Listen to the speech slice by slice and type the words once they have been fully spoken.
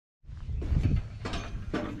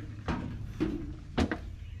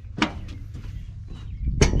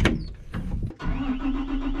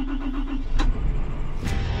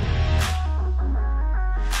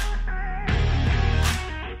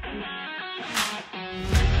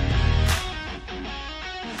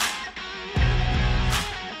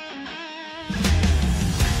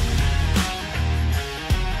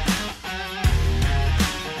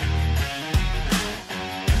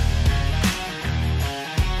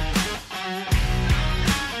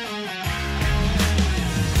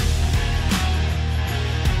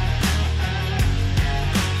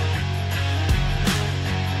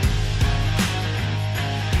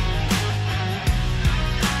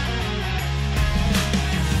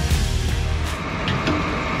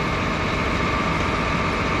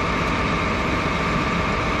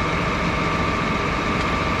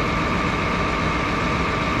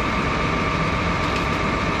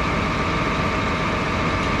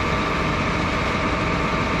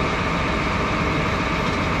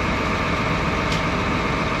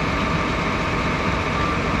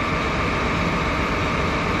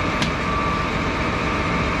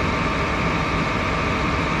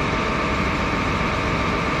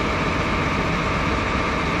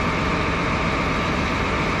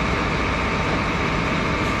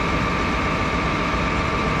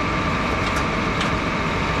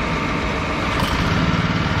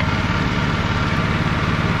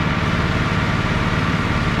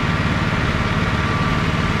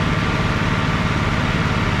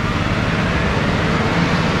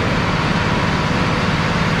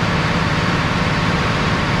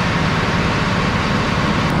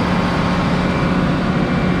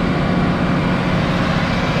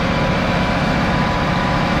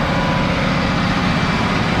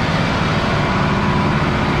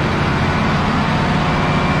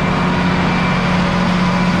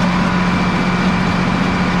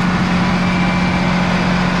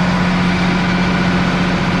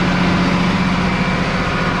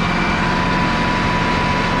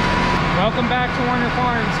Corner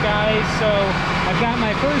Farms, guys. So I've got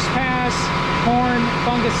my first pass corn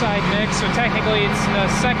fungicide mix. So technically it's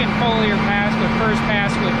the second foliar pass, but first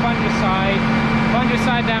pass with fungicide.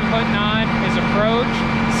 Fungicide that I'm putting on is Approach.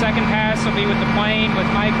 Second pass will be with the plain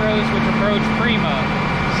with micros, which Approach Prima.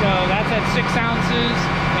 So that's at 6 ounces,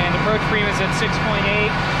 and Approach Prima is at 6.8.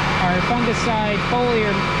 Our fungicide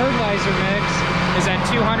foliar fertilizer mix is at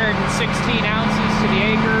 216 ounces to the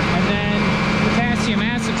acre, and then potassium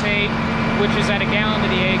acetate, which is at 1 gallon to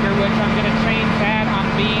the acre, which I'm going to change that on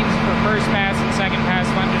beans for first pass and second pass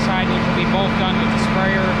fungicide, which will be both done with the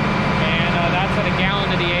sprayer, and that's at 1 gallon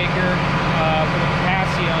to the acre for the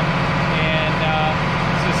potassium, and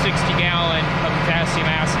it's a 60 gallon of potassium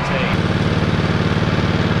acetate.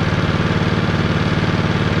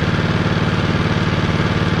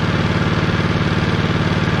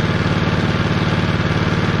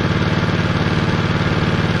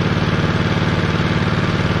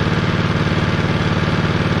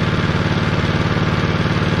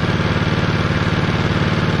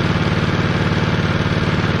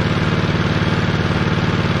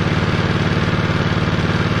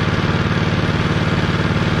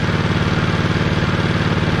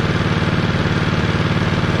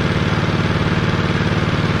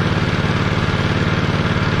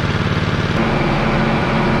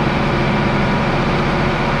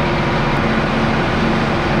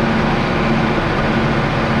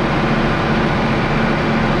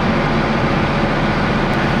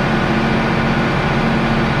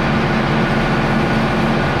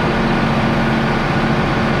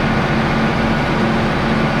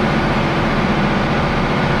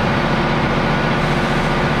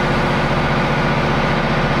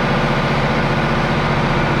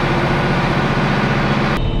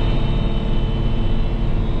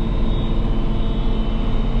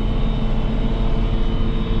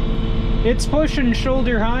 It's pushing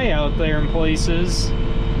shoulder high out there in places.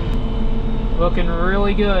 Looking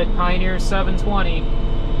really good, Pioneer 720.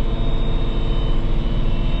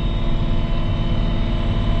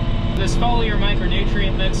 This foliar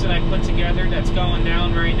micronutrient mix that I put together that's going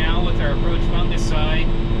down right now with our Approach fungicide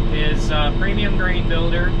is Premium Grain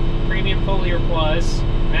Builder, Premium Foliar Plus,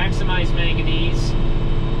 Maximize Manganese,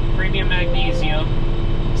 Premium Magnesium,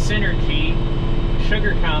 Synergy,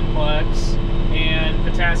 Sugar Complex, and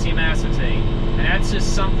potassium acetate. And that's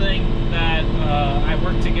just something that I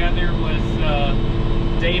worked together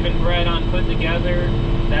with Dave and Brett on putting together.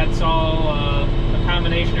 That's all a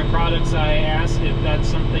combination of products. I asked if that's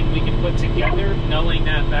something we can put together, knowing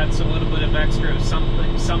that that's a little bit of extra of some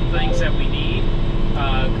things that we need,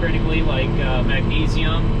 critically, like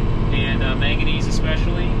magnesium and manganese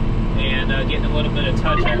especially, and getting a little bit of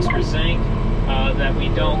touch extra zinc that we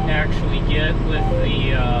don't actually get with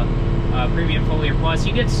the Premium Foliar Plus.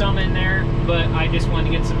 You get some in there, but I just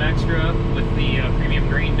wanted to get some extra with the Premium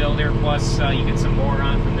Grain Builder, plus you get some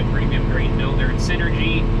boron from the Premium Grain Builder and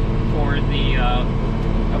Synergy for the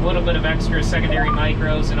a little bit of extra secondary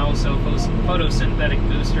micros, and also photosynthetic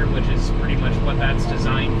booster, which is pretty much what that's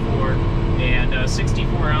designed for, and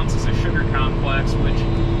 64 ounces of sugar complex, which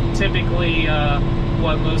typically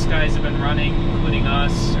what most guys have been running, including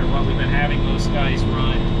us, or what we've been having most guys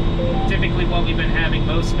run. Typically what we've been having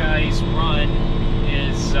most guys run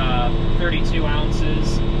is 32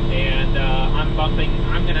 ounces, and I'm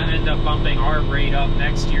going to end up bumping our rate up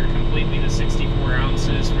next year completely to 64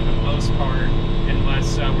 ounces for the most part,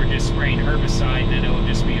 unless we're just spraying herbicide, then it'll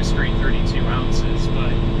just be a straight 32 ounces.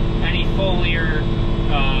 But any foliar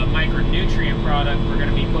micronutrient product we're going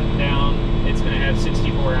to be putting down, it's going to have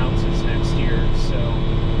 64 ounces next year. So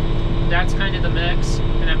that's kind of the mix,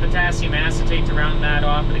 and then potassium acetate to round that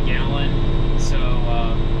off at 1 gallon. So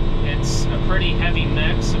it's a pretty heavy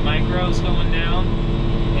mix of micros going down,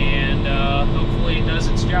 and hopefully it does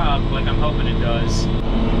its job like I'm hoping it does.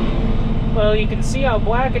 Well, you can see how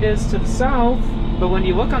black it is to the south, but when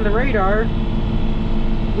you look on the radar,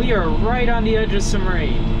 we are right on the edge of some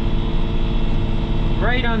rain.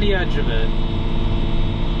 Right on the edge of it.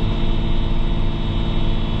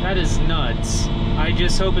 That is nuts. I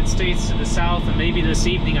just hope it stays to the south, and maybe this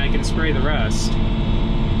evening I can spray the rest.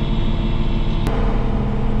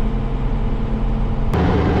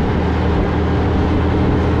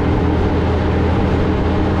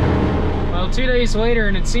 Well, 2 days later,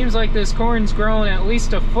 and it seems like this corn's grown at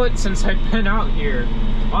least a foot since I've been out here.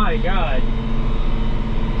 My God.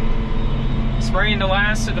 Spraying the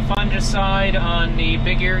last of the fungicide on the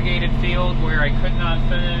big irrigated field where I could not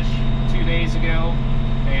finish 2 days ago.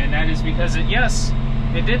 And that is because yes,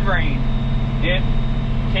 it did rain. It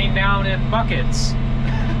came down in buckets.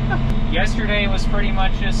 Yesterday was pretty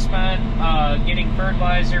much just spent getting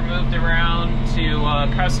fertilizer moved around to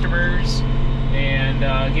customers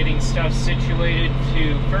and getting stuff situated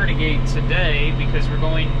to fertigate today, because we're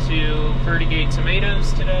going to fertigate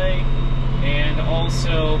tomatoes today and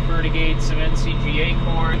also fertigate some NCGA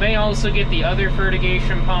corn. We may also get the other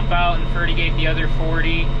fertigation pump out and fertigate the other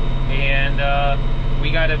 40, and we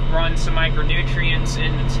got to run some micronutrients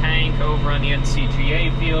in the tank over on the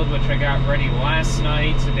NCGA field, which I got ready last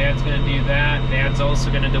night, so Dad's going to do that. Dad's also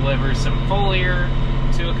going to deliver some foliar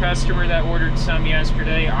to a customer that ordered some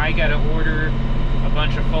yesterday. I got to order a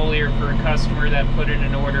bunch of foliar for a customer that put in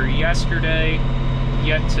an order yesterday,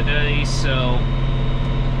 yet today, so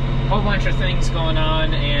whole bunch of things going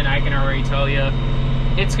on, and I can already tell you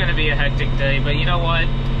it's going to be a hectic day. But you know what?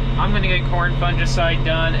 I'm going to get corn fungicide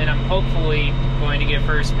done, and I'm hopefully going to get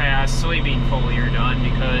first pass soybean foliar done,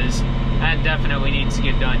 because that definitely needs to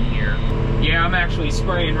get done here. Yeah, I'm actually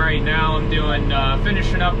spraying right now. I'm doing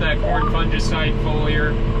finishing up that corn fungicide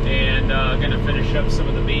foliar, and going to finish up some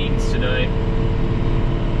of the beans today.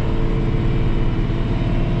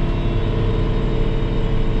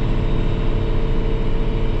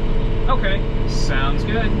 Okay, sounds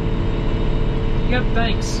good. Yep,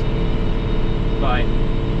 thanks. Bye.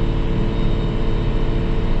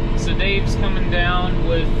 So Dave's coming down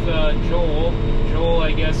with Joel. Joel,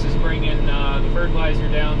 I guess, is bringing the fertilizer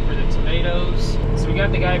down for the tomatoes. So we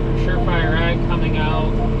got the guy from Surefire Ag coming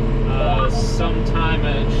out sometime.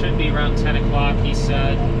 It should be around 10 o'clock, he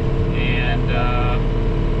said. And,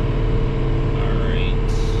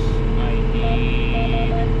 alright, I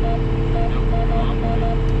need... Nope, wrong way.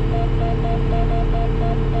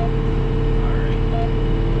 Alright,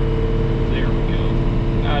 there we go.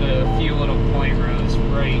 Got a few little point rows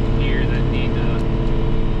right here that need to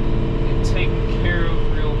get taken care of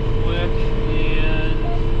real quick, and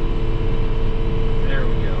there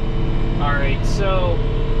we go. Alright, so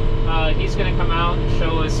he's going to come out and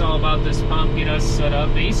show us all about this pump, get us set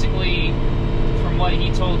up. Basically, from what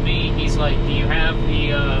he told me, he's like, do you have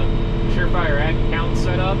the Surefire Ag account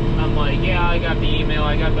set up? I'm like, yeah, I got the email,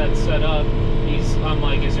 I got that set up. I'm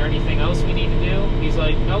like, is there anything else we need to do? He's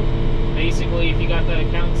like, nope. Basically, if you got that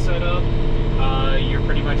account set up, you're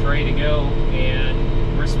pretty much ready to go.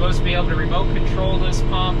 And we're supposed to be able to remote control this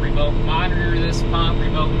pump, remote monitor this pump,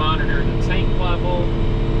 remote monitor the tank level.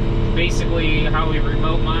 Basically, how we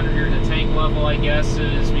remote monitor the tank level, I guess,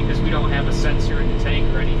 is because we don't have a sensor in the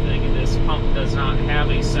tank or anything, and this pump does not have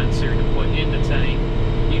a sensor to put in the tank.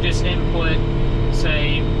 You just input,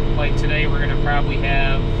 say, like today we're going to probably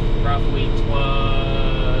have roughly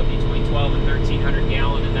between 12 and 1,300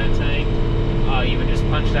 gallon in that tank. You would just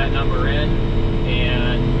punch that number in,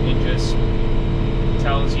 and it just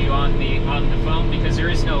tells you on the phone, because there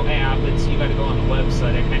is no app. It's, you got to go on the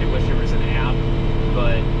website. I kind of wish there was an app,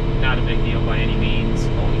 but not a big deal by any means.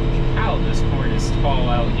 Holy cow, this corn is tall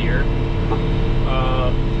out here.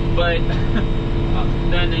 But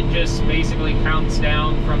then it just basically counts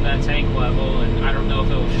down from that tank level, and I don't know if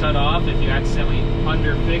it'll shut off if you accidentally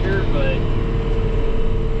underfigure, but...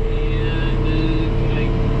 And can I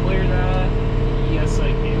clear that? Yes,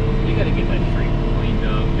 I can. We gotta get that tree cleaned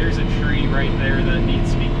up. There's a tree right there that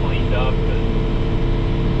needs to be cleaned up, but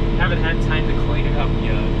haven't had time to clean it up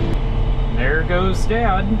yet. There goes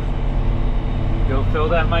Dad. Go fill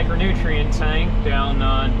that micronutrient tank down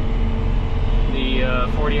on the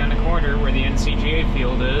 40 on the corner where the NCGA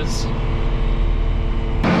field is.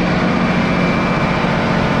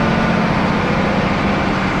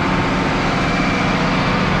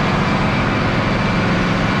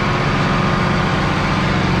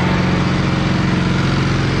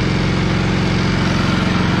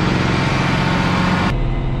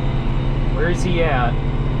 Where's he at?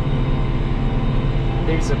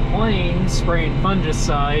 There's a plane spraying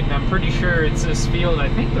fungicide, and I'm pretty sure it's this field. I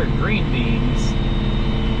think they're green beans.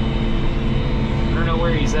 I don't know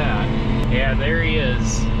where he's at. Yeah, there he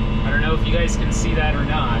is. I don't know if you guys can see that or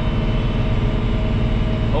not.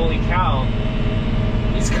 Holy cow.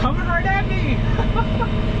 He's coming right at me!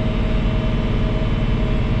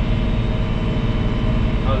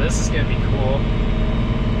 Oh, this is gonna be cool.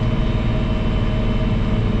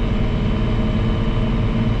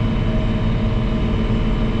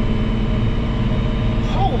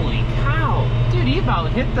 He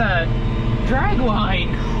about hit that drag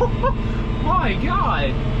line. My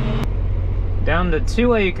God. Down to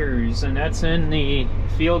 2 acres, and that's in the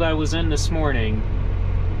field I was in this morning.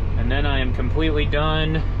 And then I am completely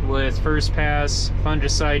done with first pass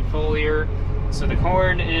fungicide foliar. So the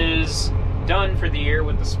corn is done for the year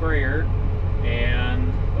with the sprayer,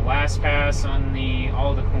 and the last pass on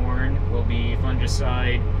all the corn will be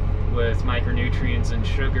fungicide with micronutrients and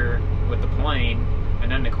sugar with the plane.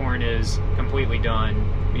 and then the corn is completely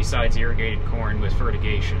done, besides irrigated corn with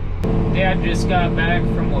fertigation. Dad just got back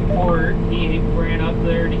from LaPorte. He ran up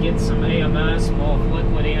there to get some AMS, both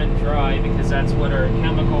liquid and dry, because that's what our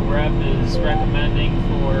chemical rep is recommending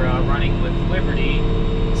for running with Liberty.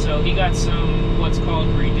 So he got some what's called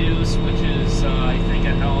Reduce, which is I think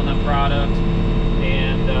a Helena product,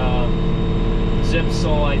 and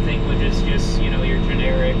Zipsol, I think, which is just, you know, your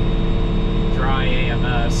generic dry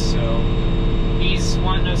AMS. So he's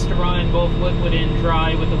wanting us to run both liquid and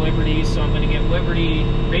dry with the Liberty, so I'm going to get Liberty,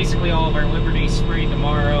 basically all of our Liberty sprayed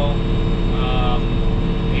tomorrow,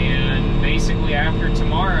 and basically after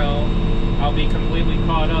tomorrow I'll be completely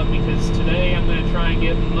caught up, because today I'm going to try and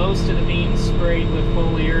get most of the beans sprayed with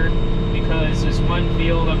foliar, because this one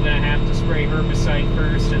field I'm going to have to spray herbicide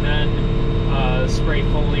first and then spray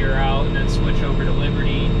foliar out and then switch over to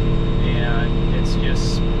Liberty, and it's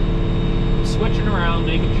just switching around,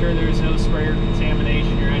 making sure there's no sprayer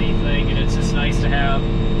contamination or anything, and it's just nice to have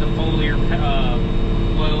the foliar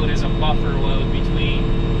load as a buffer load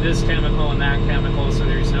between this chemical and that chemical, so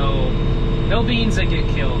there's no beans that get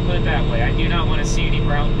killed, put it that way. I do not want to see any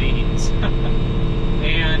brown beans.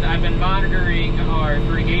 And I've been monitoring our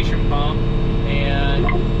irrigation pump,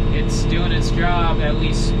 and it's doing its job, at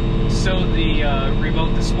least so the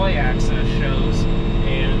remote display access shows.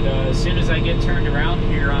 And as soon as I get turned around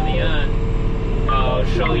here on the end, I'll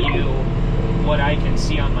show you what I can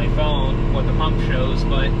see on my phone, what the pump shows.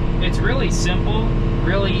 But it's really simple,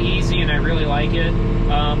 really easy, and I really like it.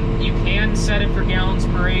 You can set it for gallons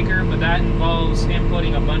per acre, but that involves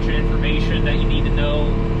inputting a bunch of information that you need to know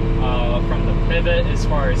from the pivot, as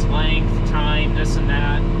far as length, time, this and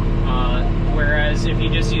that. Whereas if you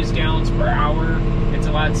just use gallons per hour, it's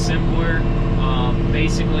a lot simpler.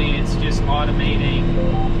 Basically, it's just automating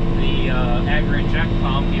the agri-inject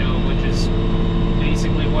pump, you know, which is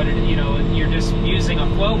basically what it, you know, you're just using a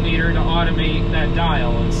flow meter to automate that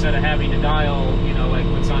dial instead of having to dial, you know, like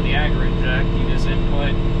what's on the agri-inject. You just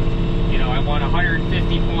input, you know, I want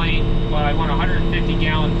 150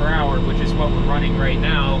 gallon per hour, which is what we're running right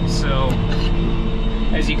now. So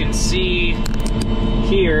as you can see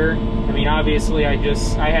here, I mean, obviously I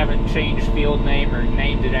haven't changed field name or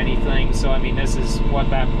named it anything, so I mean, this is what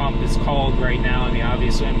that pump is called right now. I mean,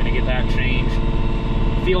 obviously I'm going to get that changed.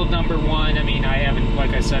 Field number 1, I mean, I haven't,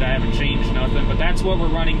 like I said, I haven't changed nothing, but that's what we're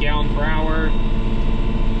running gallon per hour.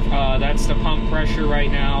 That's the pump pressure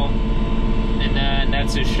right now, and then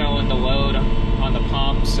that's just showing the load on the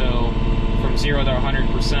pump, so from 0 to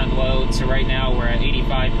 100% load. So right now we're at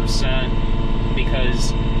 85%,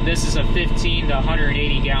 because this is a 15 to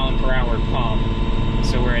 180 gallon per hour pump.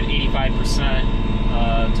 So we're at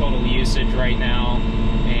 85% total usage right now,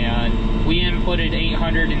 and we inputted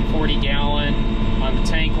 840 gallon on the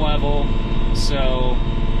tank level, so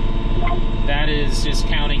that is just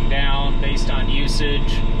counting down based on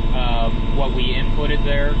usage, what we inputted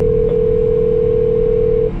there.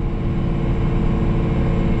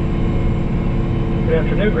 Good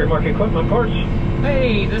afternoon, Great Market Equipment Parts.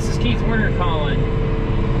 Hey, this is Keith Werner calling.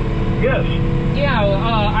 Yes. Yeah,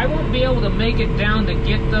 I won't be able to make it down to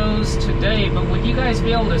get those today, but would you guys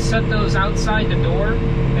be able to set those outside the door,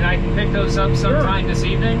 and I can pick those up sometime this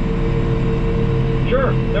evening?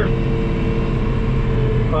 Sure. There's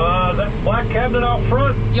that black cabinet out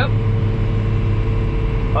front. Yep.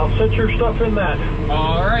 I'll set your stuff in that.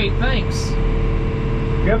 All right, thanks.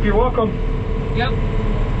 Yep, you're welcome. Yep.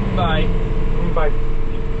 Bye. Bye.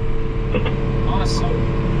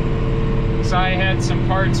 Awesome. So I had some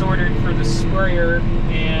parts ordered for the sprayer,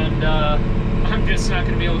 and I'm just not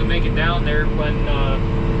going to be able to make it down there when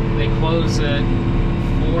they close at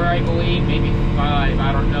 4, I believe, maybe 5,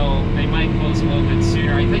 I don't know. They might close a little bit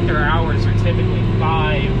sooner. I think their hours are typically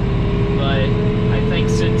 5, but I think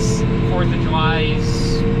since 4th of July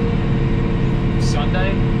is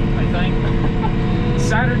Sunday, I think.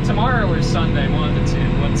 Saturday, tomorrow or Sunday, one of the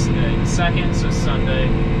two. What's today? The 2nd, so Sunday.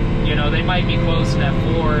 You know, they might be closing at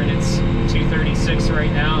 4, and it's 2:36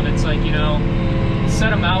 right now, and it's like, you know,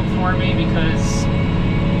 set them out for me, because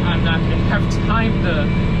I'm not going to have time to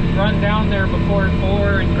run down there before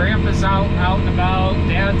 4, and Grandpa's out and about,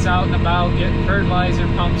 Dad's out and about, getting fertilizer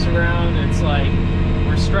pumps around. It's like,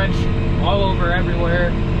 we're stretched all over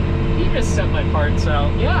everywhere. You just set my parts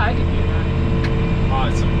out. Yeah, I can do that.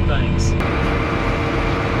 Awesome, thanks.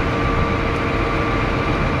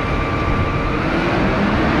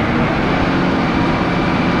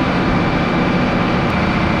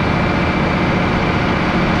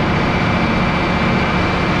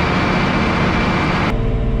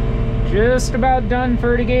 Just about done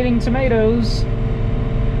fertigating tomatoes.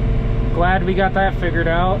 Glad we got that figured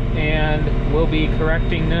out, and we'll be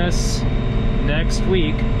correcting this next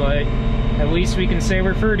week, but at least we can say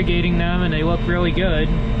we're fertigating them and they look really good.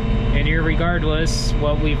 And irregardless,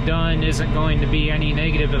 what we've done isn't going to be any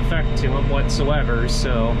negative effect to them whatsoever,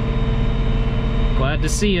 so glad to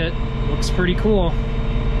see it. Looks pretty cool.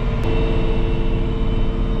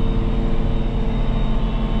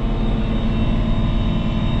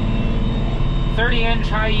 30-inch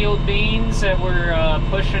high-yield beans that we're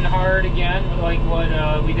pushing hard again, like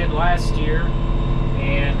what we did last year.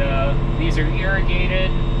 And these are irrigated,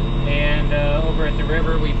 and over at the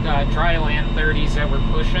river we've got dryland 30s that we're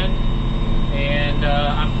pushing. And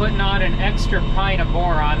I'm putting on an extra pint of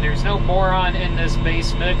boron. There's no boron in this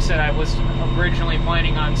base mix that I was originally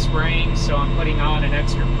planning on spraying, so I'm putting on an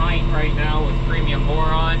extra pint right now with premium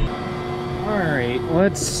boron. Alright,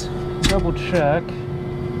 let's double check.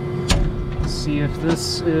 See if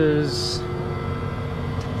this is...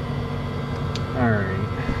 Alright.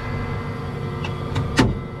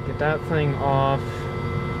 Get that thing off.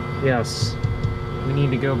 Yes, we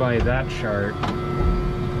need to go by that chart,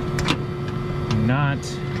 not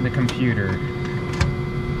the computer.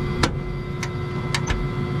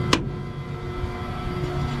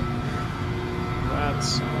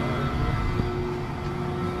 That's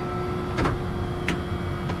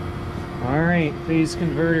alright, phase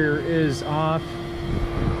converter is off.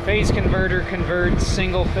 Phase converter converts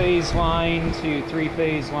single phase line to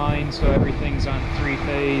 3-phase line, so everything's on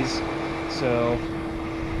 3-phase. So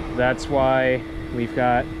that's why we've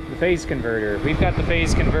got the phase converter. We've got the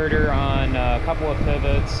phase converter on a couple of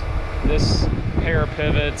pivots, this pair of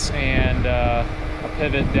pivots, and a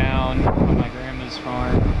pivot down on my grandma's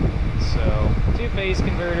farm. So 2 phase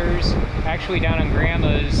converters. Actually, down on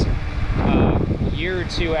grandma's, a year or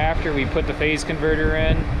 2 after we put the phase converter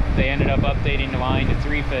in, they ended up updating the line to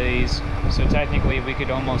 3-phase. So technically we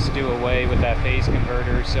could almost do away with that phase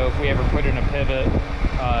converter. So if we ever put in a pivot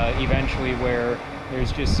eventually where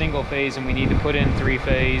there's just single phase and we need to put in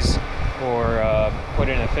 3-phase or put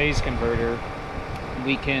in a phase converter,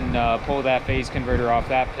 we can pull that phase converter off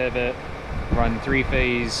that pivot, run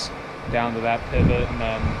 3-phase down to that pivot, and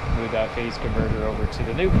then move that phase converter over to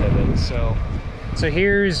the new pivot. So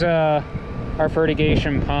here's our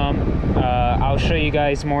fertigation pump. I'll show you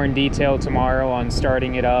guys more in detail tomorrow on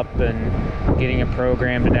starting it up and getting it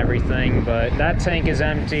programmed and everything, but that tank is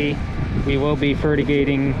empty. We will be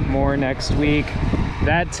fertigating more next week.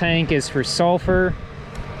 That tank is for sulfur,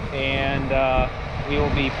 and we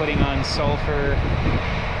will be putting on sulfur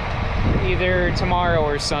either tomorrow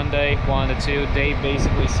or Sunday, one of the two. Dave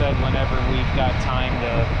basically said whenever we've got time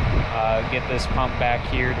to get this pump back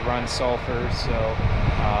here to run sulfur, so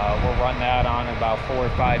we'll run that on about 4 or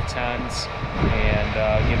 5 tons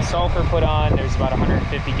and get sulfur put on. There's about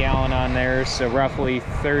 150 gallon on there, so roughly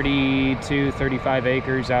 32, 35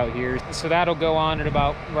 acres out here. So that'll go on at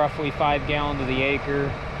about roughly 5 gallon to the acre,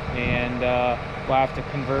 and we'll have to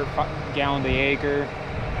convert gallon to the acre.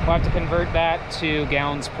 We'll have to convert that to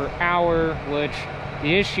gallons per hour, which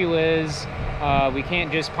the issue is we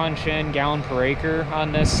can't just punch in gallon per acre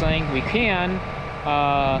on this thing. We can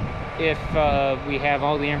if we have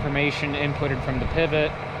all the information inputted from the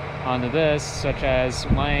pivot onto this, such as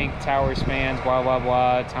length, tower spans, blah blah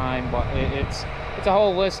blah, time, blah. It's a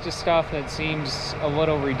whole list of stuff that seems a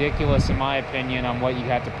little ridiculous in my opinion on what you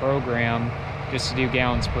have to program just to do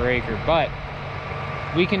gallons per acre. But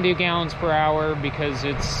we can do gallons per hour because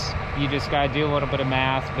you just gotta do a little bit of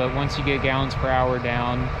math. But once you get gallons per hour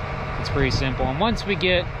down, it's pretty simple. And once we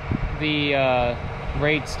get the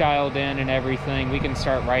rates dialed in and everything, we can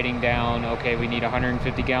start writing down, okay, we need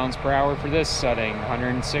 150 gallons per hour for this setting,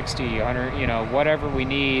 160, 100, you know, whatever we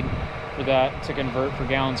need for that to convert for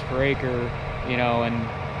gallons per acre, you know,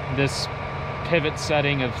 and this pivot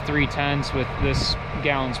setting of 3/10 with this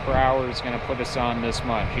gallons per hour is going to put us on this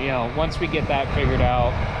much. You know, once we get that figured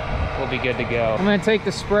out, we'll be good to go. I'm going to take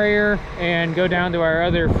the sprayer and go down to our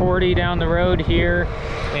other 40 down the road here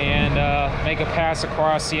and make a pass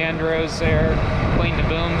across the end rows there, clean the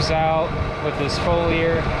booms out with this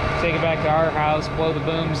foliar, take it back to our house, blow the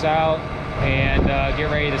booms out, and get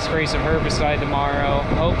ready to spray some herbicide tomorrow,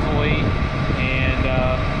 hopefully, and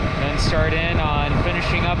then start in on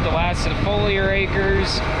finishing up the last of the foliar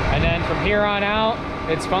acres, and then from here on out,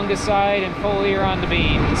 it's fungicide and foliar on the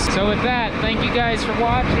beans. So with that, thank you guys for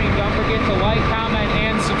watching. Don't forget to like, comment,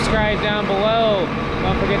 and subscribe down below.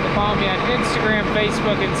 Don't forget to follow me on Instagram,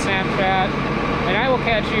 Facebook, and Snapchat. And I will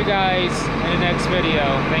catch you guys in the next video.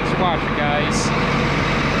 Thanks for watching, guys.